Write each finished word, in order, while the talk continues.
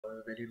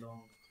very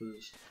long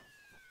because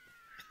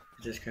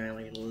it's just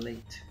currently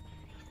late.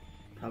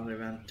 Probably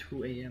around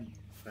 2 a.m.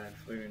 if I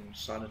fucking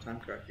saw the time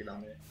correctly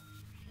down there.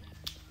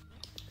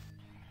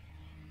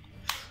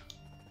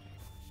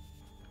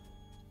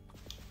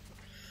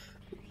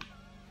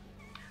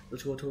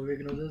 Let's go to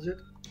Oregano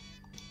Desert.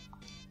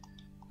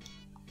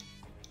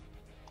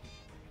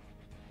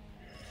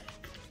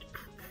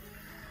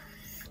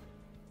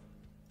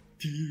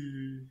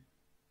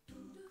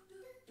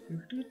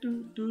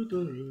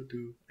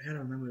 I gotta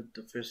remember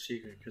the first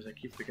secret because I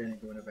keep forgetting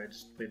whenever I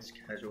just play this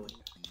casually.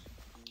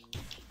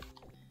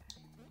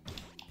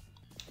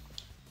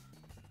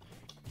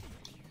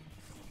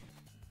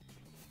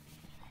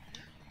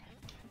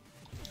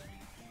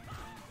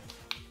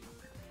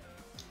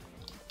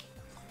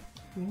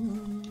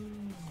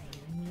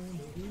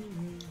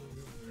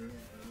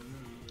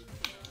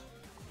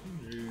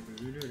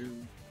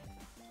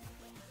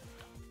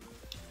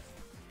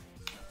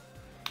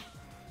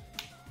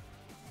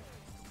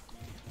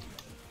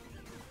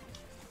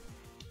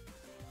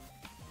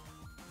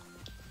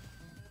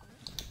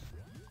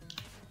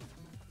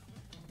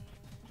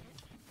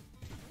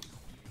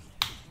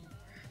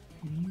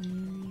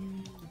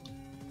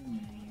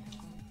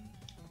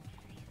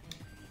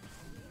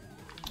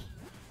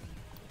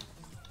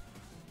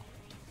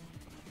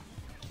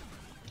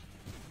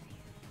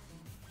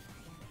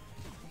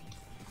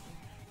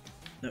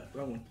 No,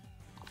 wrong one.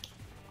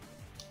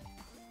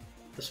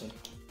 This one.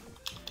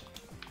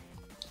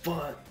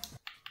 But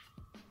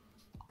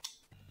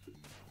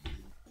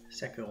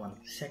second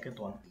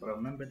one.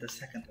 Remember the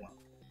second one.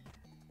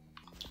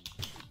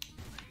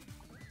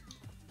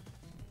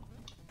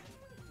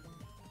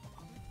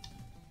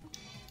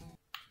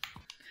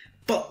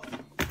 But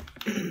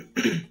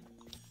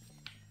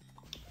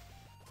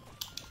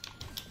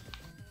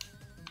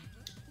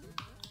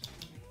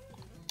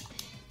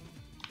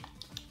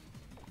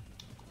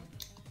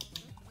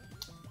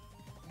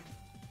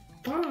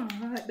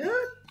dude.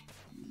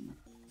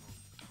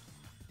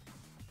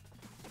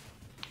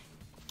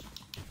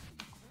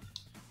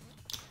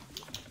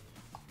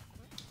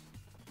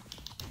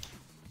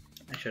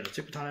 I should have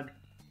super tired.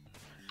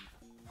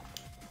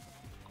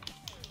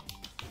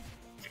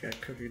 This guy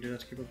cookie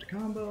does keep up the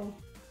combo.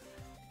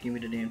 Give me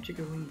the damn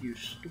chicken wing, you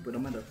stupid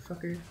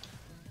motherfucker.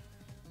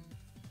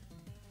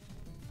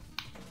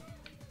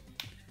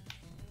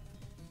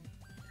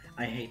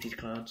 I hate these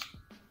clouds.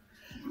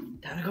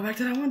 Time to go back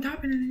to that one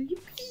top and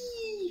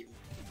yippee!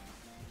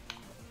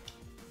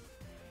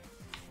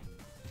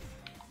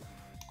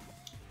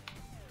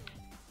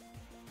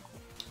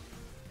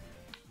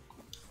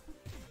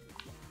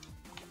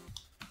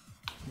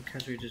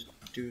 Because we just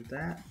do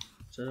that,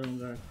 so I don't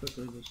gotta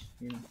quickly just,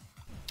 you know.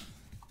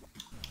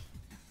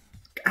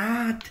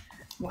 God!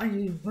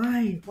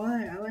 Why?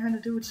 All I had to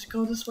do was just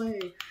go this way.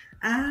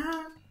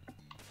 Ah!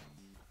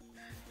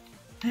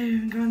 I haven't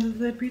even gone to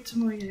the pizza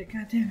more yet,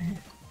 god damn it.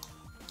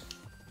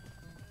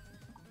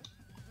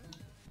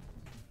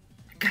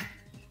 God!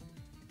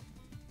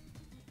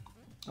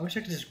 I wish I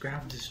could just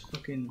grab this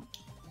fucking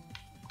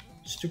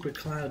stupid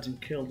clouds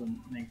and kill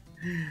them. Like,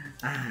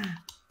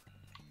 ah!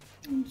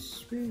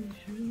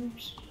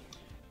 Spaceships.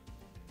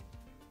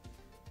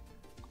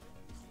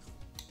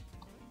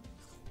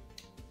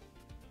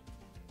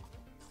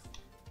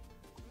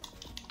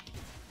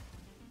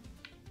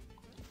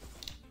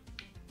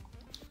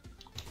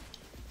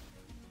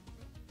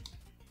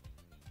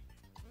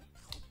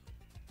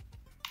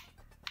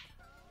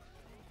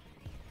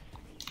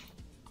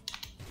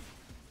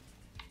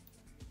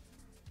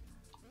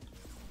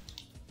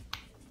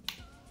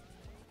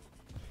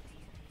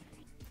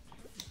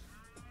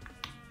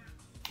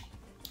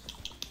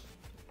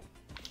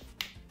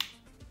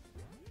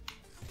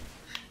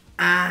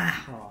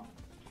 Ah! Oh.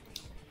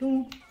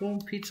 Boom,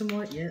 pizza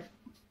more. Yeah,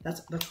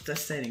 that's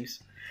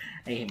settings.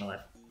 I hate my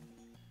life.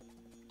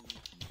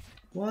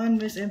 One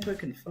misinput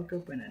can fuck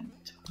up an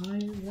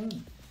entire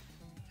one.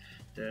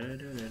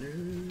 It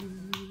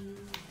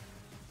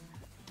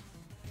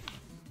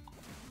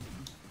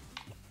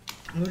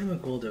would have been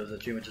cool though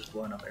that you would just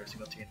blown up every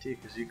single TNT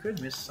because you could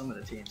miss some of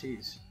the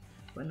TNTs.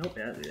 But nope,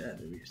 yeah,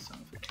 there'd be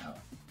some for count.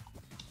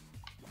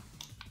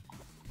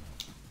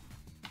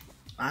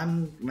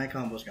 My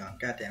combo's gone.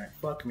 God damn it.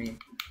 Fuck me.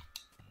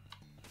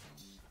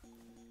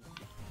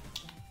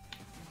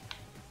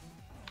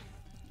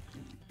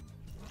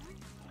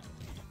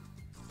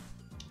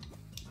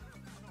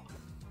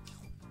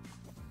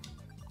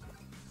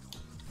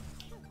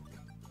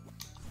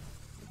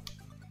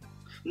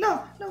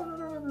 No.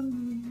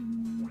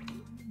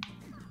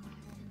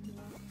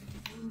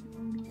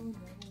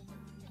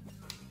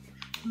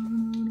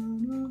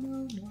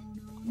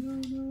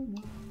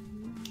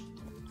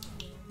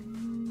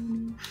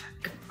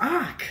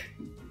 Fuck!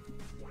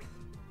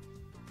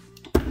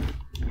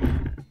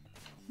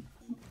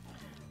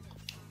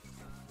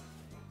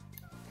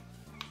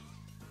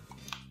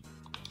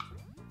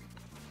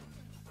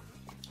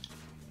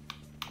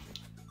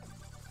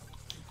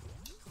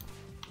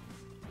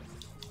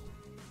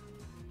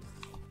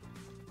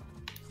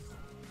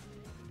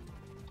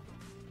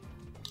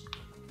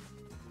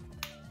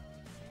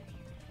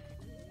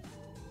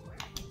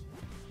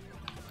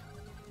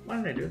 Why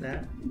did I do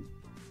that?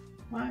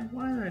 Why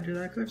did I do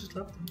that? I could have just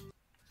left them.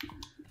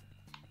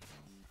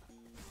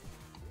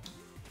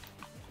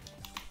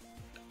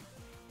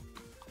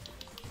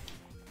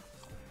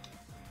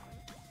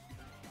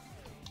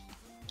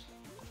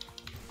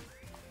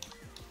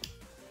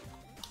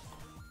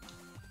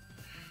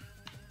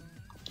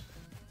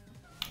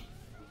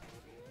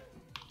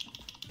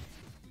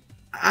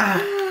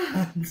 Ah!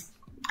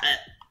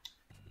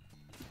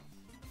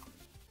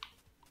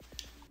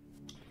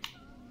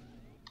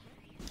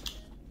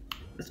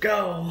 Let's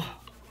go!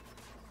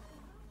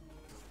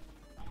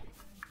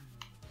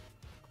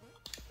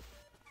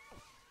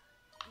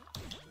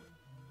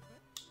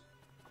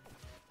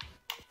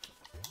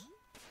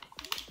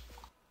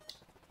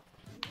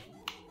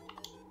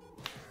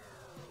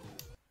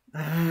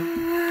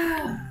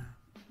 Ah!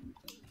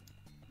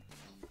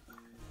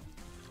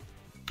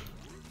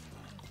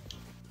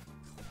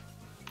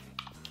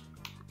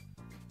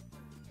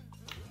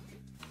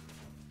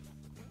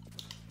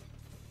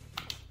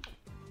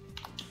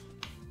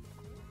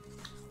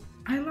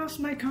 I lost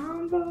my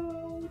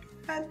combo!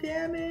 God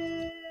damn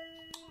it!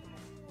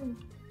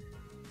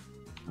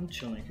 I'm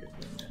chilling here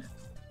for a minute.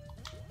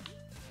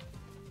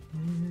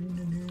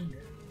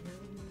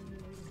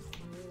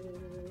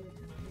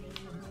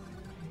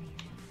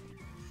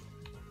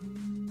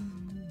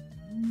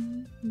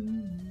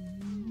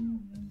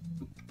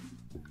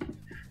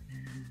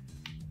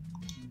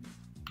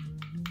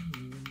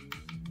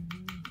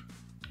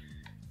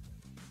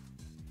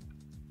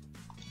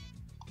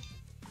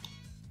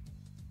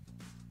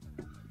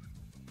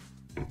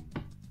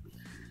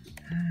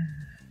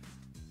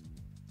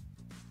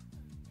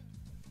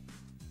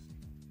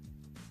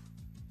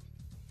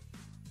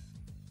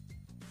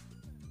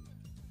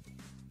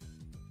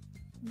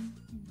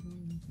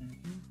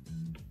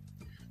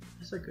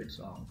 That's a good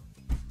song.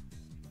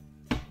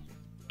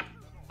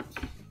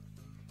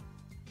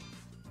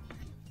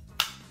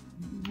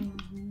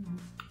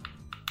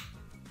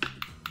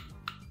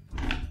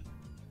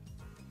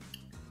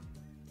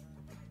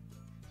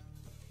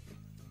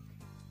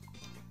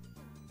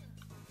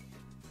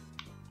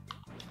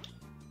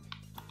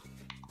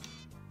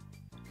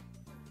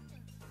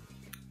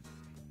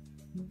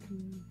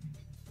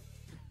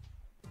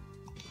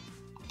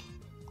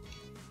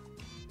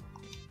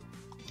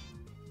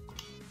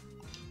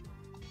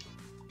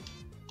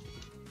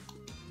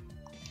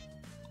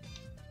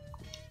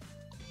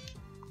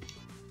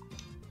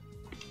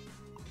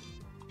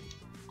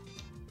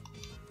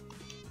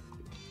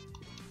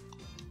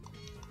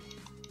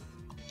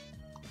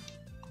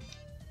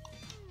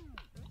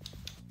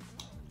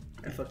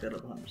 I fucked that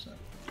up 100%.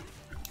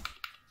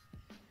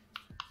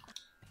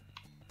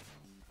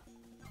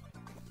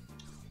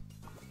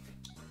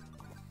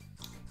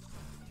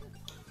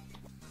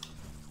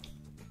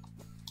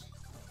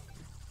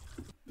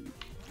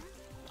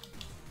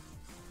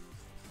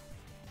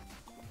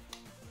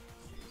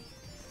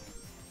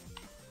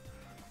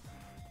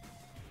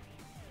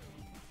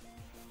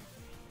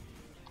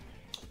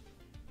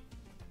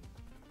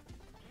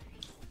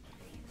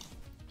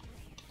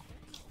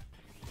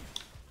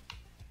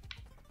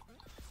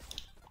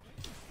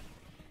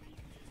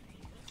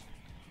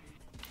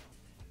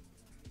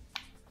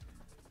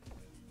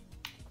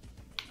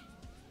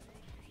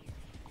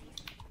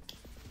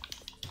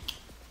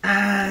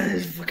 Ah,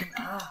 this fucking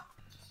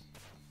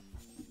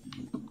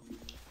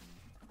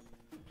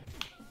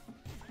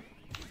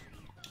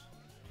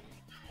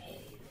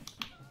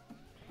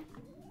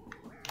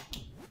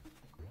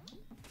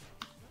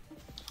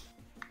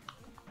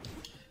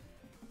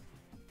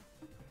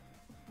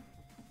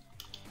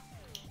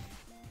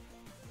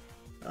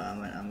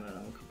I'm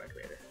gonna come back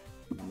later.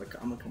 I'm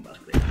gonna come back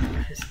later,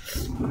 guys.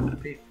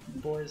 Okay,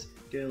 boys,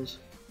 girls,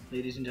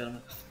 ladies and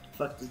gentlemen,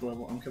 fuck this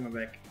level. I'm coming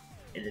back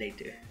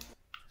later.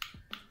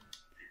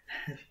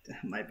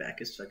 My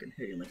back is fucking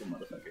hurting like a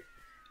motherfucker.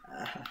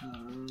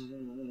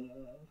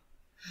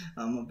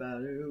 I'm about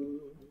to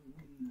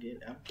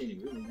I'm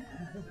getting really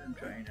mad. I'm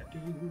trying not to.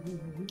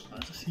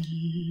 I'll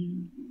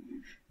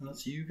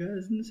see you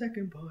guys in the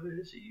second part.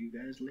 See you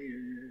guys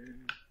later.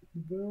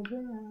 Bye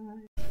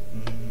bye.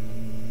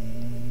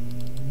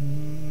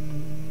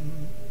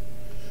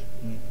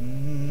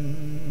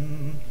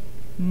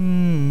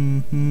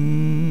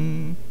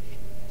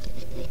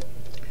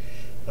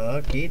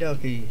 Okie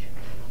dokie.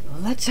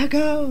 Let's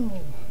go!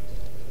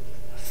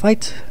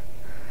 Fight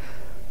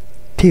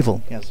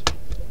people. Yes.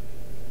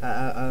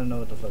 I don't know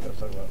what the fuck I was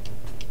talking about.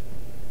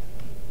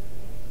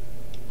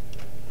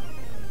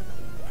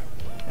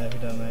 Have you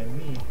done like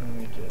me? Let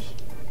me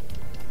just.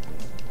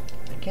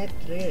 I can't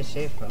delete a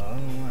save file. I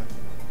don't know why.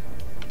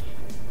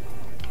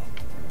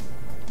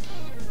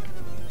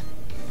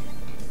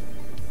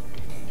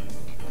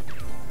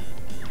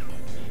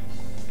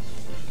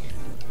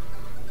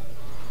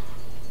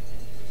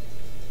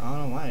 I don't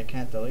know why I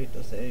can't delete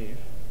the save.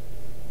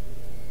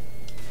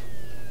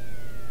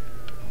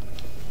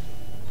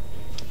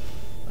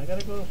 I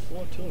gotta go to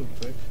floor 2 real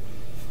quick.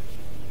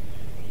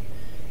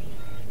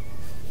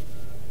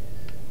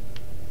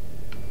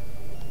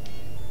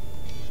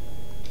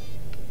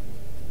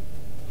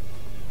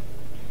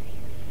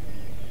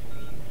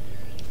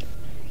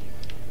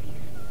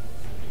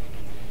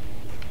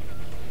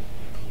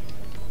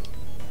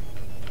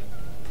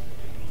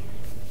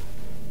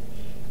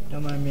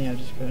 Don't mind me, I'm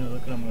just gonna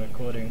look at my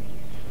recording,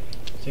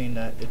 seeing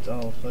that it's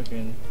all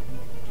fucking,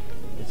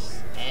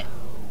 it's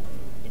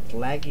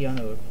laggy on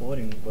the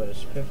recording, but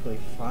it's perfectly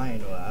fine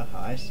how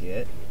I see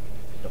it.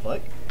 The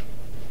fuck?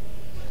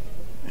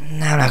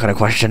 Nah, I'm not gonna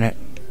question it.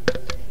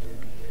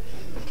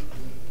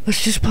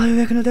 Let's just play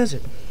back in the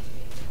desert.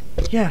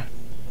 Yeah,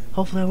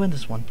 hopefully I win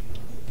this one.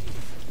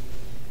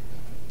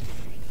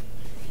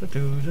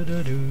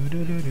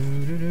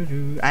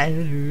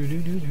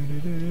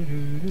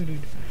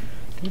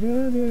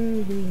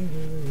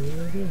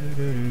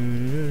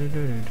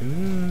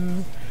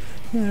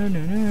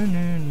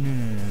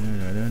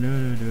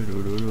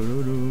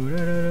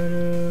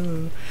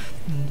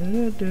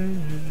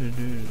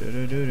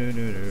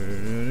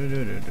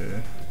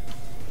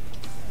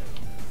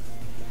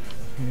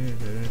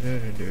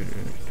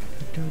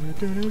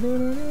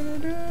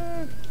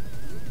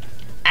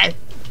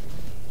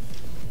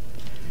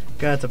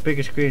 God, it's a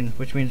bigger screen,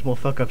 which means more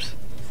fuck-ups.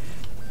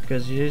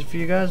 Because if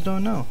you guys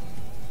don't know,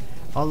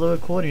 all the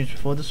recordings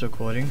before this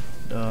recording,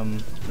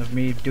 of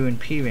me doing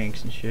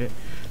P-ranks and shit,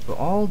 were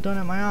all done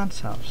at my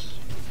aunt's house.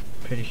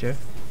 Pretty sure.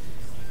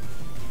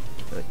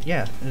 But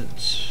yeah,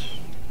 it's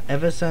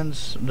ever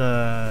since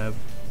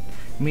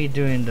me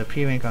doing the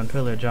P-rank on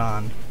Pillar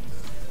John,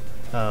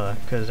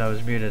 because I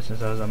was muted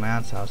since I was at my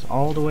aunt's house,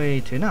 all the way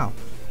to now.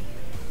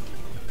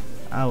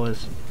 I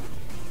was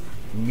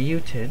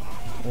muted,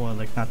 or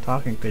like not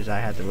talking, because I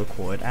had to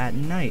record at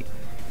night,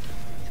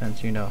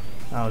 since, you know,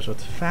 I was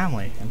with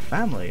family, and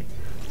family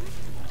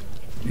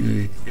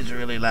is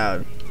really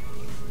loud,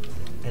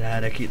 and I had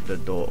to keep the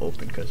door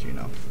open because, you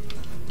know,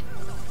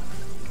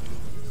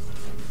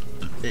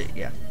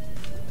 yeah.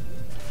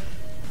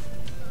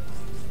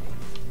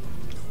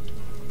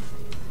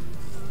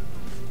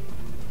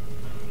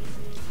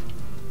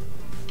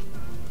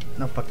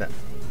 No, fuck that.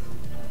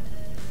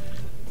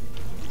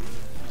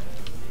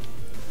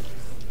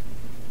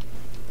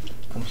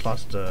 Almost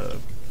lost the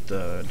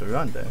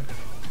run there.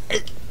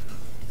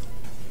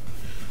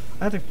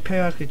 I have to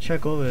periodically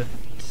check over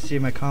to see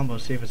my combo,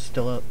 see if it's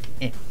still up.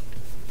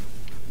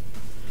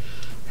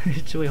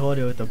 It's really hard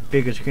with a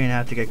bigger screen. I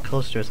have to get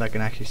closer so I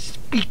can actually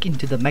speak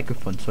into the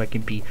microphone so I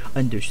can be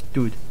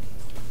understood.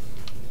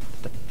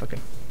 The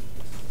fucking,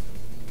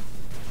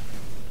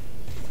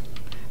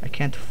 I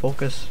can't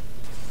focus.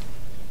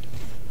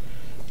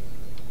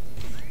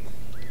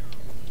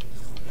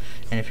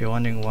 And if you're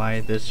wondering why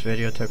this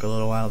video took a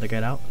little while to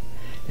get out,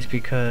 it's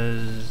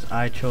because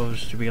I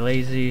chose to be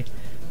lazy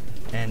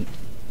and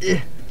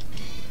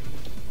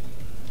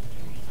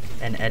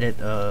edit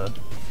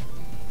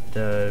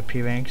the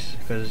P-ranks,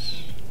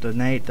 because the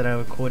night that I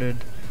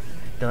recorded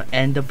the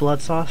end of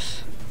Blood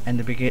Sauce and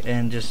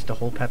and just the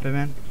whole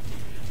Pepperman,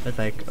 but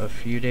like a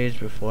few days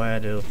before I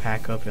had to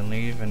pack up and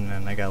leave, and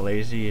then I got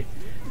lazy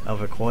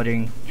of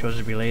recording, chose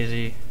to be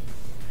lazy,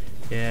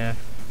 yeah.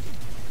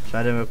 So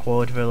I didn't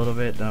record for a little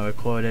bit, then I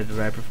recorded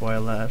right before I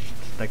left,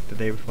 like the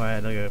day before I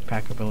had to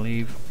pack up and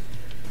leave,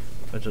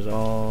 which was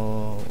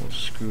all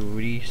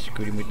scooty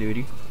my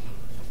duty.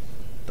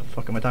 The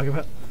fuck am I talking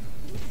about?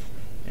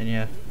 And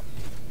yeah.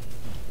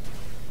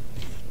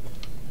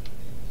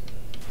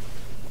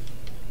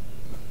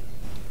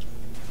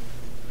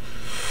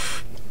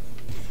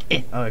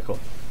 Alright, cool.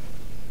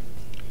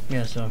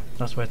 Yeah, so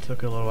that's why it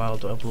took a little while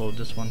to upload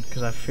this one,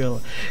 because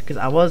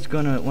I was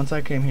gonna, once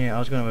I came here, I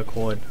was gonna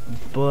record,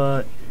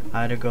 but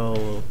I had to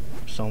go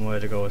somewhere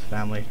to go with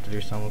family to do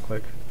something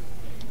quick.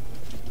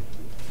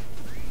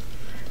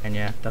 And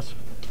yeah, that's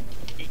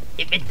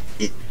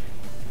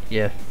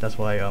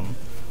why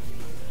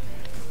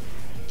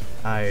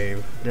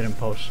I didn't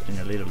post in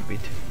a little bit,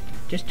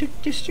 just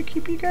to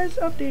keep you guys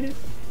updated,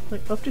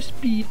 like up to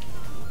speed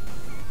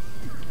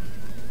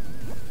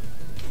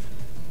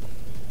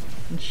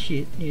and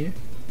shit. Yeah.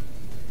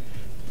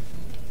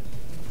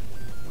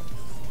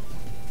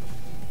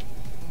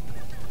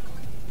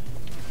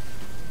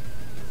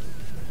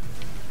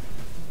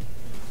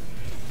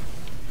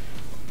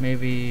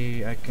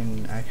 Maybe I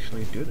can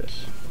actually do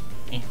this.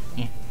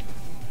 You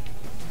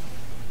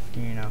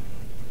know,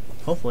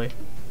 hopefully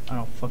I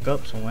don't fuck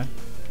up somewhere.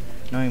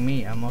 Knowing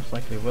me, I most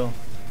likely will.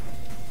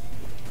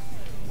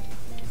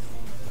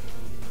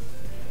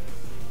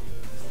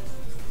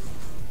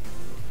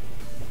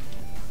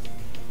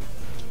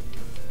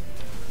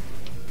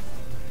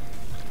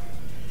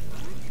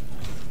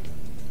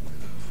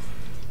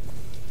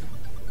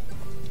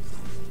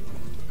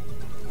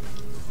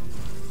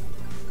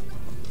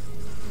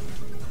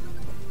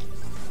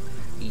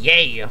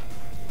 Yeah.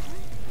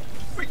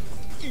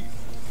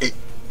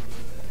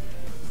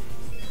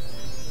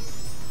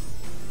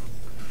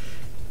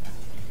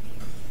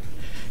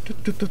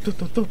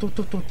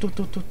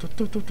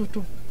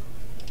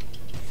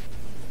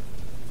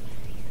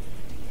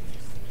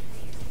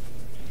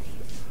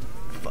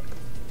 Fuck.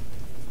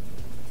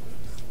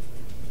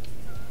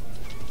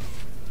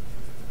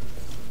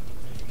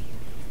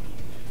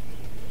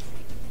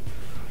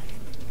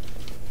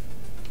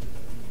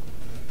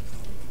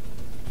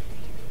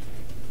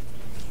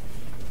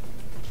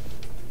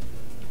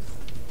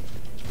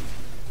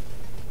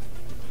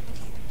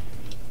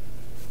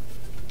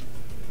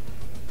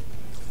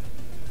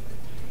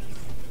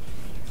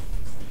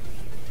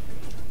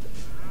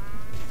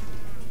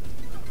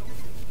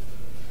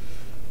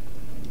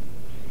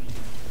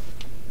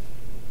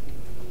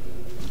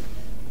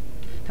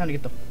 Time to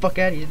get the fuck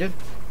out of here, dude.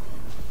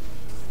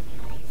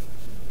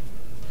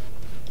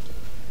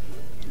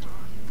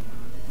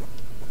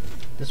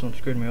 This one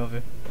screwed me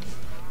over.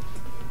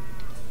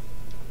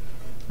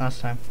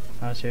 Last time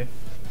I was here.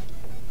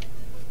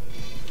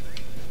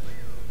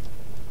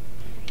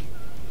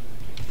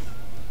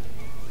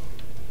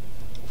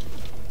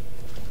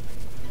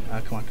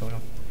 Come on, come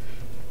on.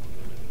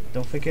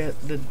 Don't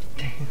forget the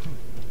damn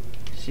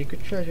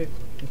secret treasure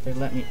if they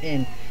let me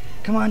in.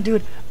 Come on,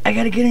 dude. I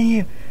gotta get in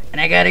here. And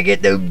I gotta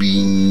get the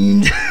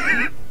beans.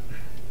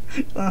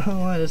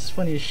 Oh, that's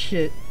funny as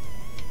shit.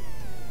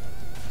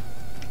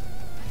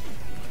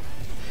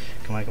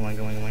 Come on, come on,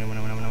 come on, come on, come on,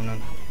 come on, come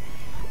on.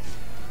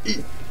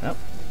 Oh,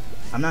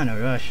 I'm not in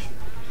a rush.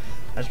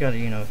 I just gotta,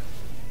 you know,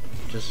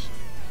 just...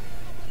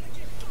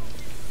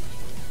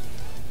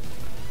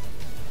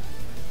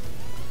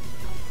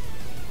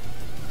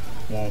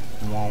 Wow,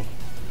 wow,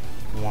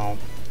 wow.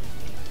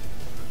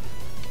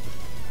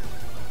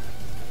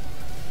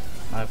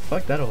 I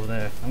fucked that over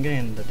there. I'm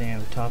getting the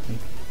damn topping.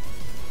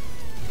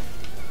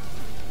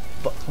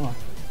 But come on.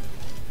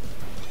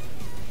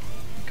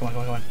 Come on,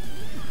 come on, come on.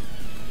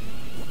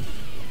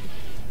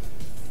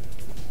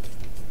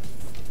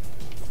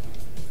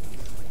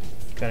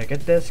 Gotta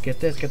get this, get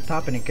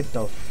topping, and get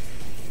the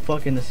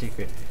fuck in the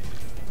secret.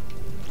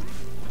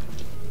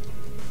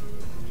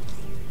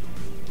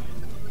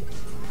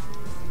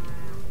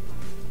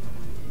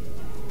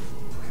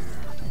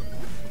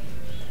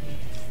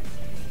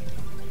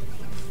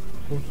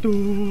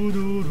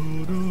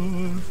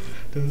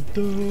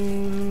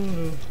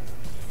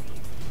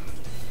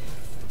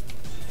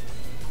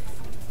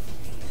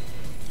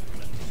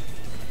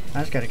 I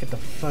just gotta get the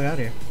fuck out of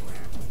here.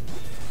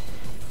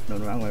 No,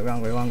 wrong way,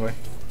 wrong way, wrong way.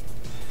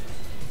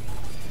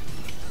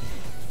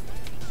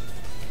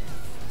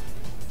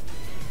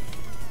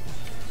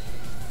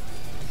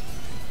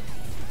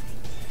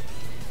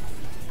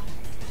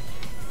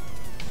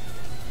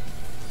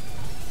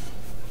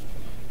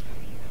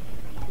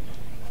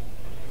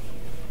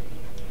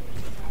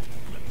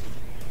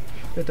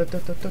 Come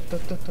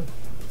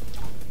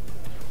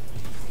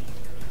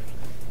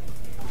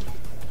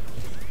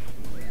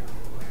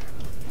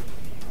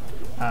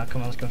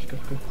on, let's go, let's go,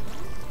 let's go.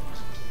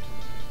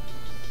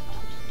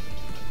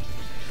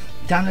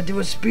 Time to do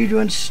a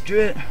speedrun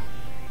straight.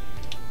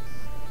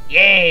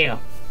 Yeah!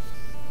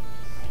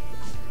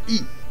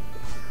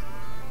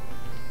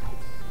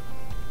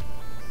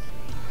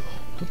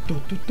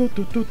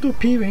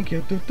 P-Rank. I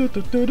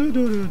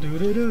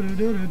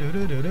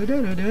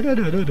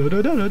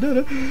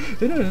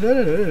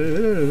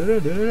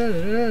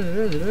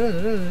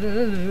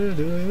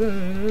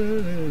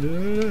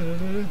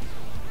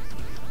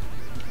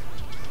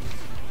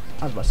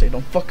was about to say,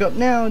 don't fuck up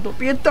now. Don't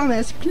be a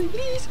dumbass,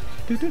 please.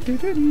 I'm up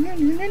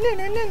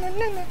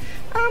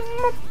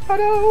on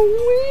the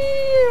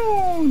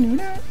wheel.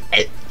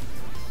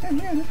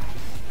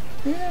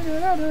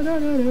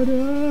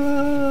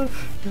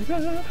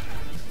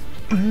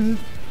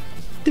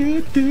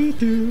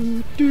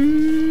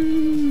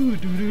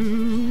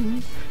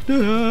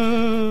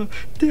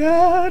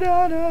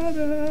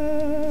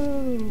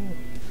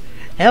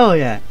 Hell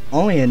yeah,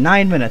 only in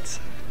 9 minutes.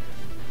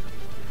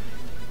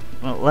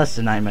 Well, less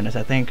than 9 minutes,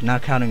 I think,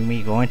 not counting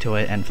me going to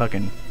it and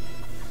fucking,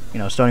 you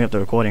know, starting up the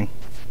recording.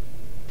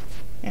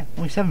 Yeah,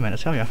 only 7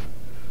 minutes, hell yeah.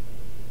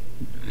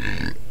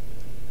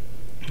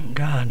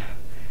 God.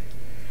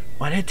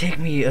 Why did it take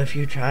me a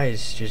few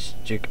tries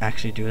just to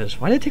actually do this?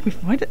 Why did it take me,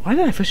 why did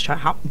I first try?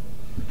 How?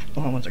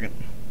 Hold on 1 second.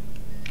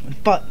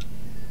 But,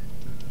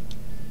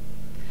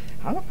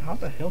 how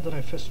the hell did I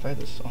first try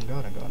this? Oh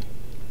god, oh god.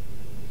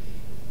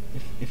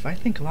 If I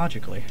think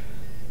logically,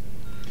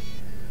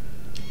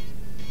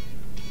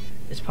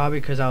 it's probably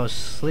because I was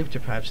sleep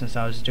deprived since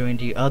I was doing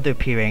the other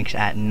P ranks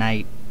at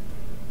night.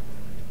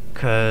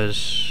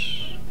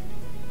 Cause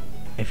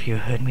if you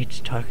heard me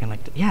talking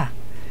like that, yeah,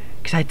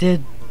 cause I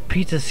did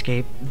Pizza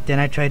Escape, then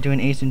I tried doing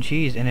Ace and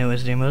Cheese, and it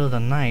was the middle of the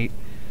night.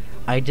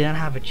 I didn't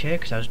have a chair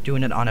because I was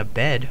doing it on a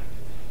bed.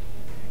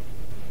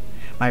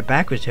 My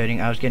back was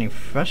hurting. I was getting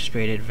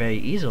frustrated very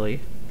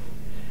easily.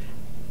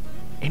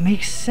 It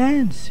makes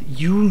sense.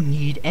 You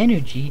need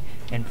energy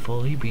and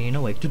fully being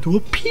awake to do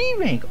a P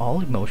rank, all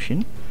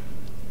emotion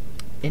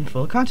in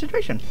full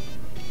concentration.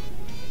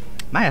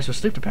 My ass was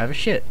sleep deprived as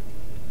shit.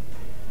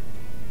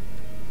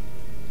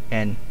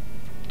 And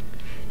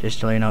just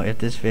to let you know, if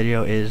this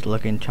video is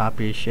looking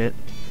choppy as shit,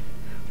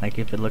 like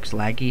if it looks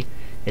laggy,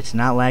 it's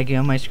not laggy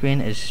on my screen,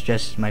 it's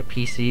just my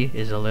PC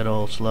is a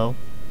little slow.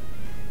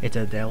 It's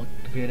a Dell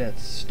computer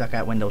that's stuck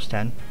at Windows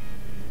 10.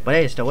 But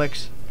hey, it still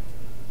works.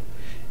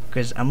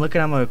 Because I'm looking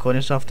at my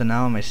recording software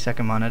now on my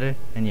second monitor,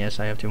 and yes,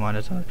 I have 2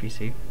 monitors on the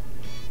PC.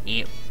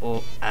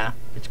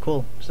 It's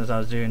cool, since I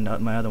was doing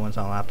my other ones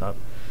on a laptop.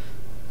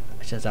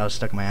 Since I was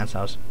stuck in my aunt's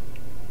house.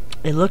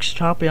 It looks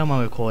choppy on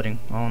my recording,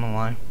 I don't know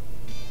why.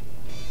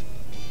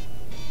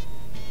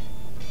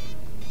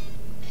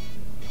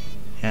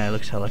 Yeah, it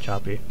looks hella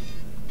choppy.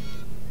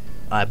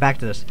 Alright, back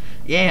to this.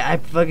 Yeah, I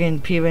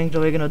fucking P-ranked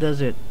Oregano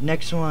Desert.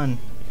 Next one,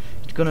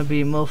 it's gonna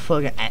be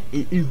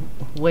motherfucking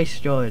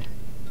Waste Yard.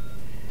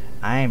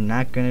 I am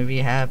not gonna be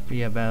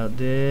happy about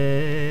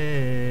this.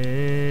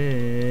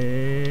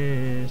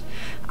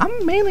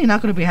 I'm mainly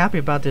not gonna be happy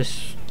about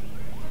this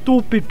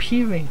stupid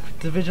P rank with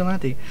the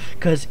Vigilante,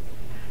 cause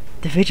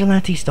the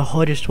Vigilante is the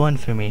hardest one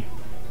for me.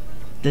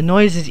 The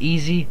noise is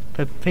easy,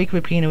 but fake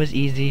Rapino is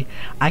easy.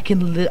 I'm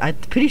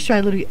pretty sure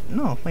I literally,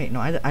 no, wait, no,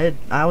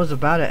 I was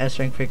about to S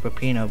rank fake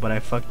Rapino, but I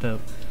fucked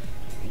up.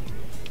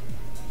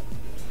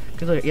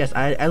 Cause yes,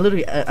 I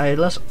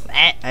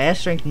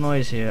S ranked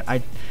noise here.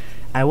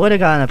 I would have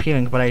gotten a P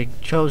rank, but I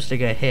chose to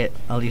get hit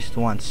at least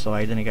once, so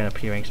I didn't get a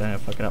P rank, so I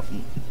didn't fuck it up.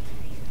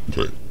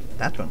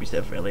 That's gonna be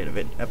said for a later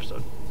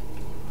episode.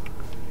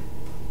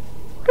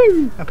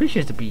 I'm pretty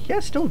sure it's a B.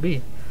 Yeah, still a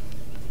B.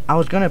 I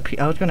was gonna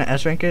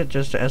S rank it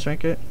just to S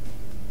rank it,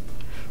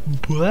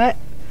 but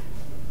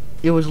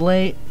it was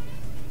late.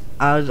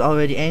 I was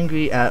already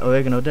angry at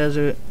Oregano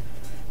Desert.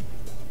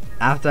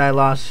 After I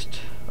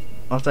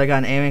got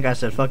an A rank, I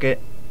said fuck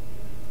it,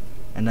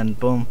 and then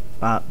boom,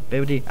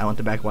 baby, I went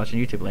to back watching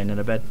YouTube, laying in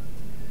the bed.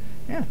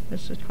 Yeah,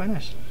 it's quite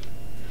nice.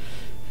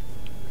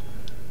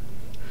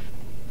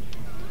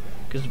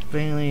 Cause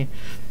mainly,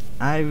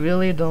 I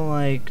really don't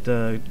like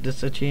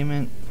this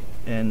achievement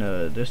and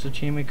this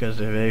achievement because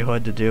they're very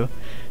hard to do.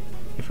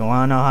 If you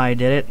want to know how I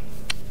did it,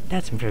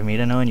 that's for me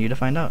to know and you to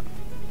find out.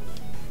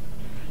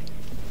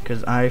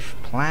 Because I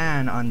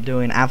plan on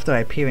doing, after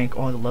I P rank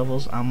all the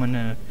levels, I'm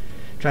gonna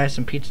try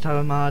some Pizza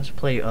Tower mods,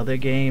 play other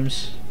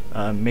games,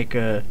 do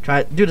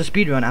the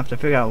speedrun after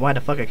figure out why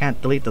the fuck I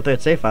can't delete the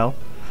third save file.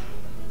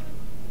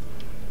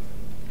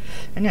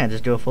 And yeah,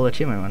 just do a full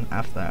achievement run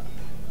after that.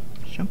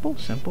 Simple,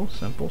 simple,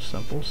 simple,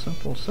 simple,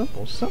 simple,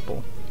 simple,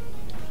 simple.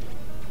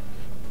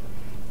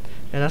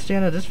 Yeah, that's the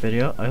end of this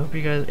video. I hope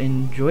you guys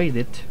enjoyed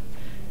it.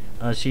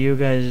 See you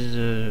guys,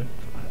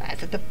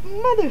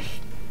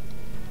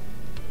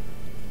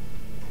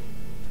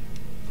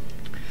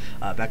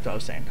 back to what I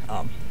was saying.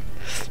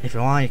 If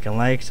you want, you can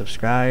like,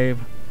 subscribe,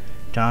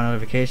 turn on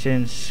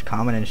notifications,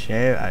 comment and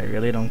share. I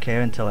really don't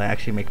care until I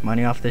actually make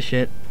money off this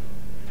shit.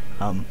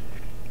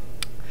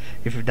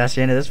 If that's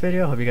the end of this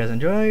video, hope you guys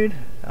enjoyed.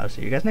 I'll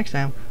see you guys next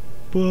time.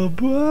 Bye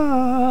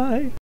bye.